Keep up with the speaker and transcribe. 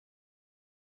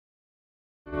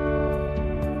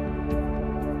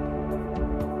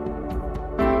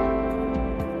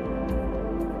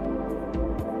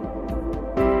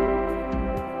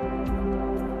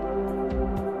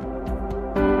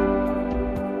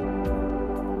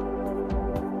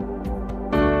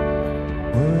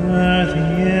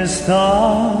the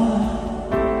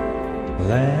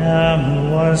Lamb who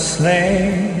was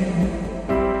slain.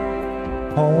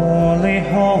 Holy,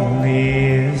 holy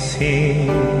is He.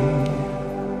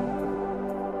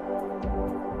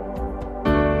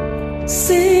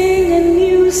 Sing a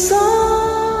new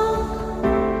song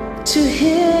to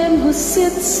Him who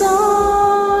sits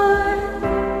on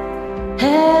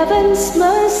heaven's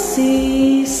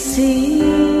mercy seat.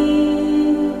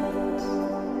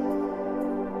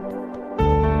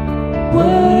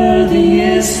 Worthy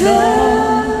is the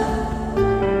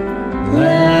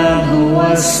Lamb who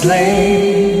was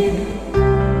slain.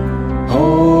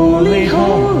 Holy,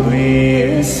 holy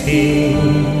is He.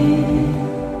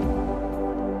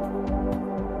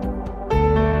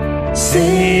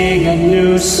 Sing a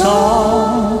new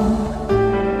song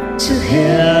to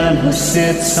Him who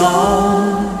sits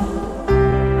on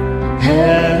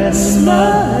heaven's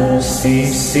mercy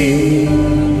seat.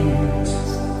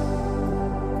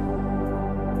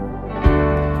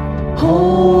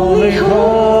 Holy,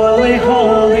 holy,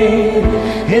 holy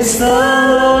is the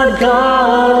Lord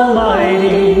God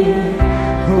Almighty,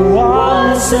 who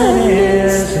was and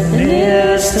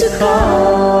is to come.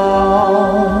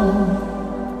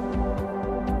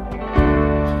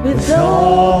 With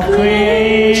all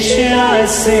creation I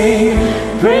sing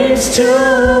praise to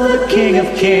the King of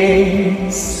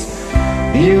Kings.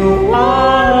 You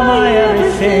are my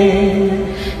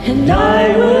everything, and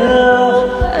I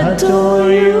will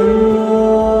adore you.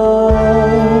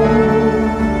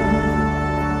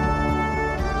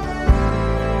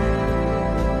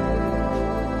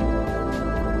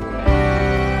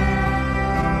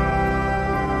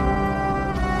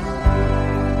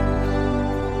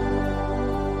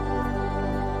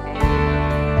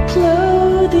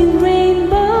 Clothed in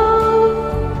rainbow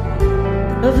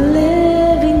of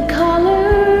living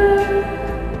color,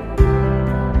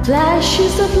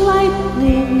 flashes of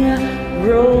lightning,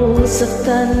 rolls of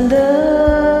thunder.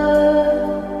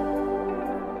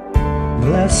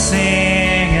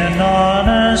 Blessing and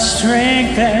honor,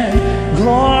 strength and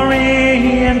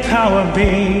glory and power be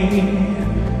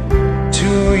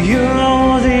to you,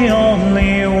 the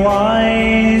only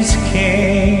wise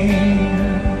King.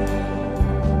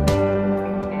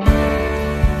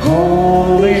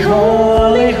 Holy,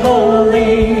 holy,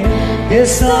 holy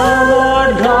is the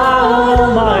Lord God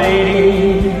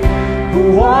Almighty, who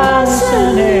was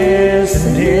and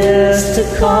is to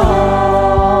come.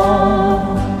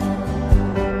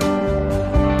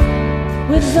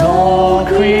 With all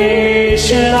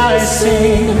creation I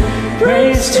sing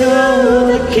praise to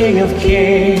the King of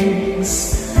Kings.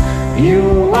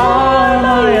 You are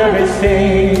my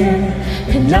everything,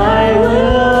 and I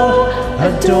will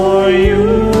adore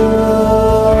you.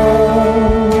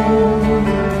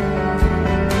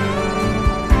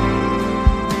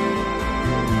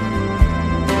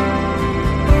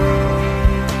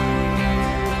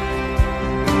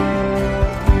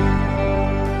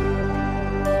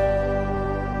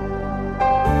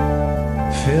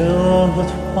 Filled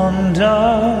with wonder,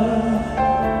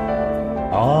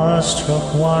 awestruck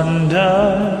wonder,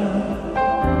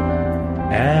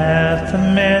 at the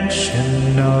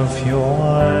mention of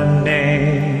your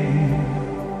name.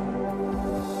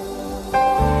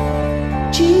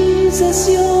 Jesus,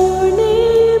 your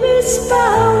name is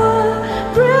power,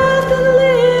 breath and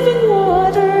living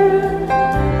water,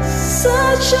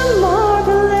 such a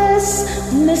marvelous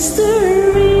mystery.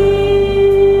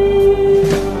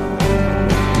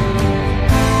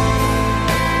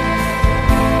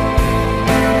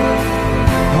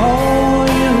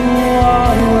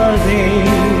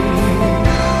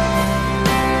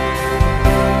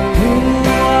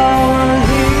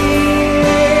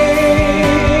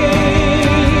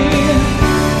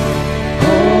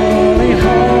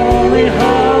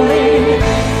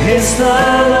 Is the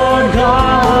Lord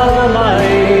God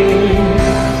Almighty,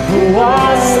 who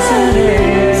was and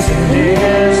is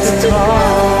to come.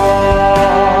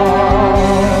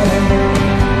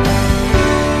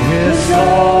 With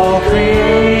all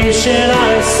creation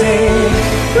I sing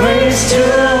praise to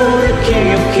the King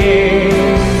of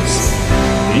Kings.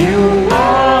 You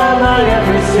are my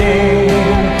everything,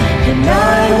 and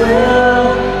I will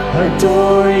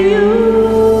adore you.